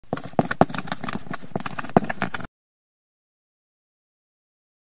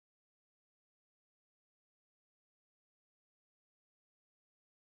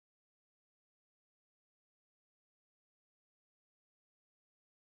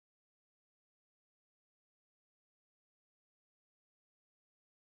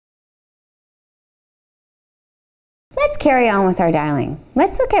Let's carry on with our dialing.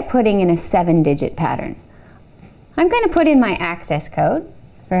 Let's look at putting in a 7-digit pattern. I'm going to put in my access code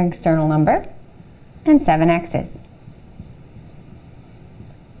for an external number and 7 X's.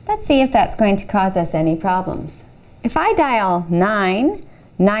 Let's see if that's going to cause us any problems. If I dial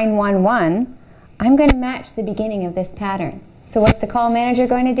 9911, I'm going to match the beginning of this pattern. So what's the call manager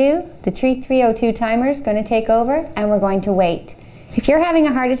going to do? The T302 timer is going to take over and we're going to wait. If you're having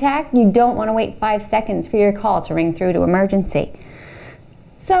a heart attack, you don't want to wait 5 seconds for your call to ring through to emergency.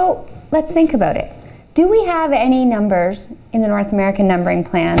 So let's think about it. Do we have any numbers in the North American numbering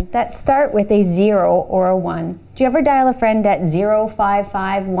plan that start with a 0 or a 1? Do you ever dial a friend at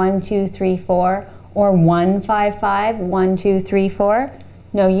 0551234 or 1551234?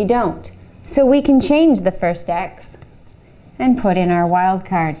 No, you don't. So we can change the first X and put in our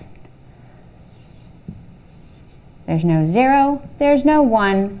wildcard. There's no 0, there's no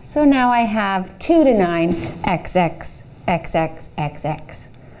 1, so now I have 2 to 9, XX, XX, XX.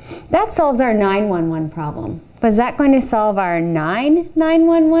 That solves our 911 problem. Was that going to solve our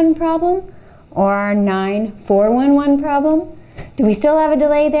 9911 problem or our 9411 problem? Do we still have a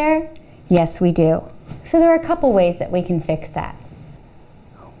delay there? Yes, we do. So there are a couple ways that we can fix that.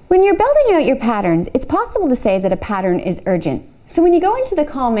 When you're building out your patterns, it's possible to say that a pattern is urgent. So when you go into the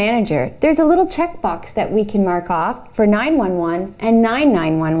call manager, there's a little checkbox that we can mark off for 911 and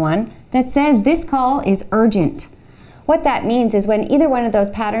 9911 that says this call is urgent. What that means is when either one of those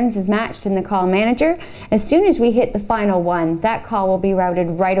patterns is matched in the call manager, as soon as we hit the final one, that call will be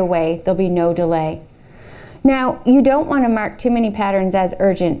routed right away. There'll be no delay. Now, you don't want to mark too many patterns as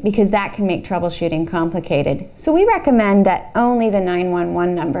urgent because that can make troubleshooting complicated. So we recommend that only the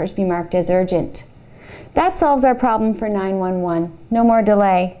 911 numbers be marked as urgent. That solves our problem for 911. No more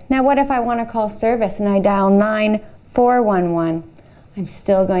delay. Now what if I want to call service and I dial 9411? I'm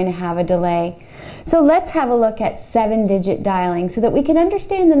still going to have a delay. So let's have a look at 7-digit dialing so that we can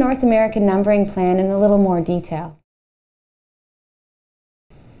understand the North American numbering plan in a little more detail.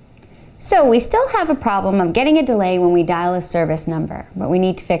 So we still have a problem of getting a delay when we dial a service number, but we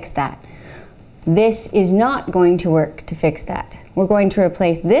need to fix that. This is not going to work to fix that. We're going to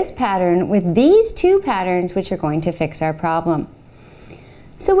replace this pattern with these 2 patterns which are going to fix our problem.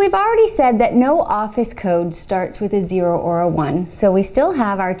 So we've already said that no office code starts with a 0 or a 1, so we still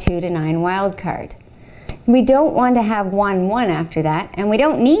have our 2 to 9 wildcard. We don't want to have 1, 1 after that, and we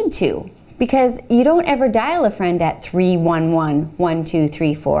don't need to, because you don't ever dial a friend at 311,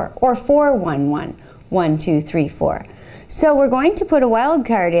 1234, or 411, 1234. So we're going to put a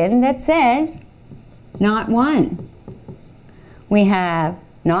wildcard in that says not 1. We have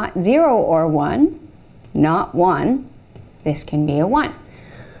not 0 or 1, not 1. This can be a 1.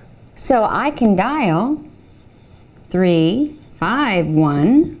 So I can dial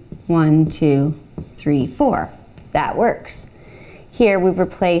 351 1234. That works. Here we've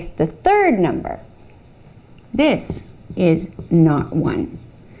replaced the 3rd number. This is not 1.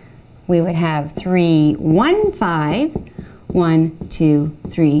 We would have 315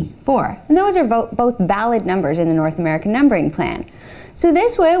 1234. And those are both valid numbers in the North American numbering plan. So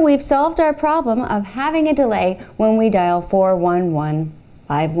this way we've solved our problem of having a delay when we dial 411,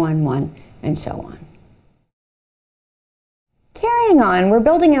 511, and so on. Carrying on, we're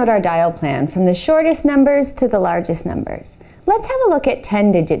building out our dial plan from the shortest numbers to the largest numbers. Let's have a look at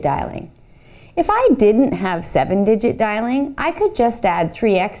 10-digit dialing. If I didn't have 7-digit dialing, I could just add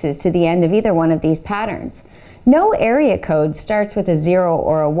 3 X's to the end of either one of these patterns. No area code starts with a 0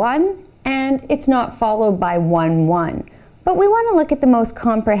 or a 1, and it's not followed by 1, 1. But we want to look at the most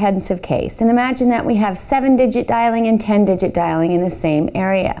comprehensive case and imagine that we have 7-digit dialing and 10-digit dialing in the same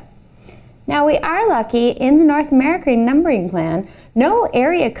area. Now we are lucky in the North American numbering plan, no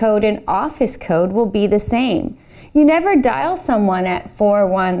area code and office code will be the same. You never dial someone at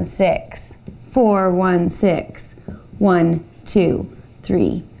 416, 416, 1, 2,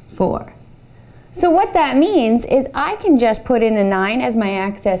 3, 4. So what that means is I can just put in a 9 as my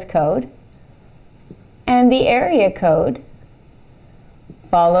access code and the area code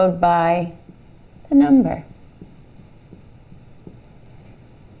followed by the number.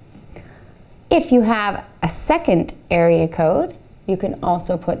 If you have a second area code, you can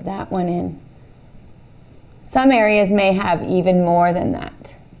also put that one in. Some areas may have even more than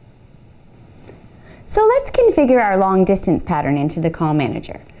that. So let's configure our long distance pattern into the call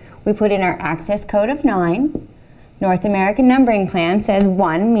manager. We put in our access code of 9. North American numbering plan says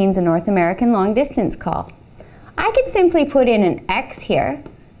 1 means a North American long distance call. I could simply put in an X here,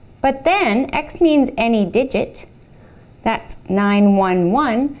 but then X means any digit. That's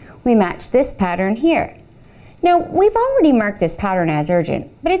 911. We match this pattern here. Now, we've already marked this pattern as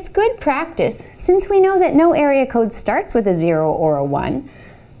urgent, but it's good practice, since we know that no area code starts with a 0 or a 1,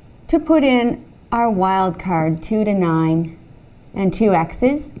 to put in our wildcard 2 to 9 and 2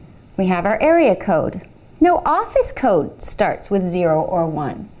 X's. We have our area code. No office code starts with 0 or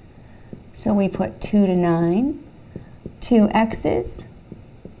 1. So we put 2 to 9, 2 X's,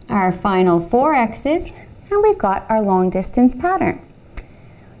 our final 4 X's, and we've got our long distance pattern.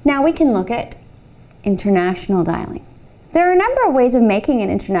 Now we can look at international dialing. There are a number of ways of making an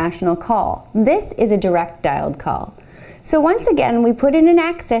international call. This is a direct dialed call. So once again, we put in an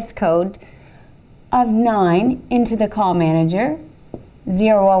access code of 9 into the call manager.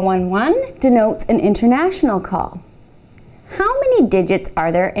 0111 denotes an international call. How many digits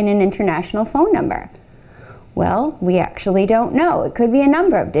are there in an international phone number? Well, we actually don't know. It could be a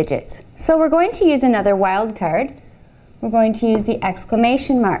number of digits. So we're going to use another wildcard. We're going to use the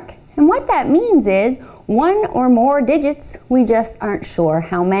exclamation mark. And what that means is one or more digits, we just aren't sure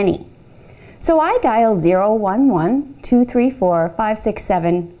how many. So I dial 011 234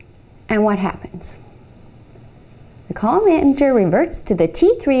 567, and what happens? The call manager reverts to the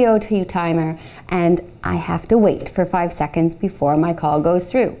T302 timer, and I have to wait for 5 seconds before my call goes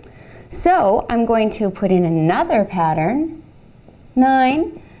through. So I'm going to put in another pattern,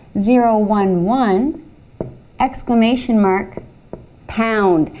 9011, exclamation mark,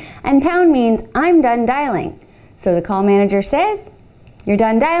 pound. And pound means I'm done dialing. So the call manager says, you're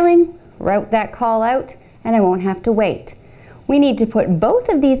done dialing, route that call out, and I won't have to wait. We need to put both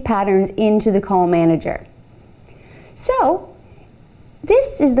of these patterns into the call manager. So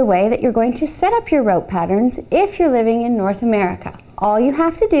this is the way that you're going to set up your route patterns if you're living in North America. All you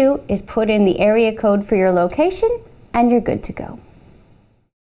have to do is put in the area code for your location and you're good to go.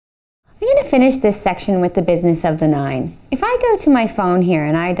 I'm going to finish this section with the business of the 9. If I go to my phone here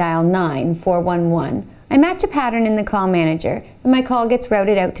and I dial 9411, I match a pattern in the call manager and my call gets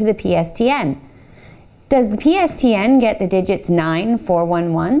routed out to the PSTN. Does the PSTN get the digits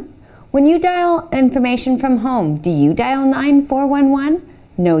 9411? When you dial information from home, do you dial 9411?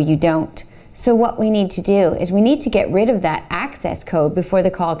 No, you don't. So what we need to do is we need to get rid of that access code before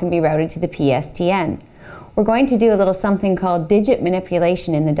the call can be routed to the PSTN. We're going to do a little something called digit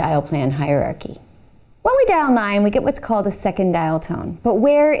manipulation in the dial plan hierarchy. When we dial 9, we get what's called a second dial tone. But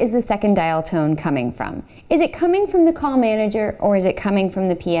where is the second dial tone coming from? Is it coming from the call manager or is it coming from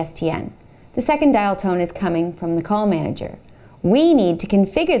the PSTN? The second dial tone is coming from the call manager. We need to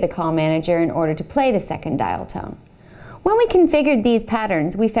configure the call manager in order to play the second dial tone. When we configured these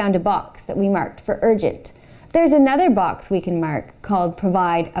patterns, we found a box that we marked for urgent. There's another box we can mark called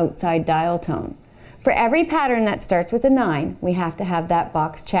provide outside dial tone. For every pattern that starts with a 9, we have to have that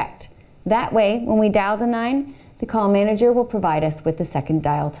box checked. That way, when we dial the 9, the call manager will provide us with the second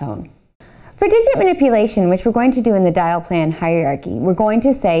dial tone. For digit manipulation, which we're going to do in the dial plan hierarchy, we're going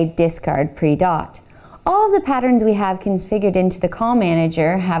to say discard pre-dot. All of the patterns we have configured into the call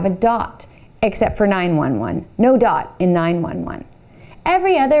manager have a dot, except for 911. No dot in 911.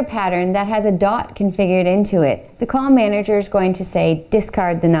 Every other pattern that has a dot configured into it, the call manager is going to say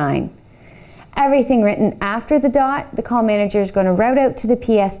discard the 9. Everything written after the dot, the call manager is going to route out to the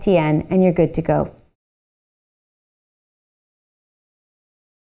PSTN and you're good to go.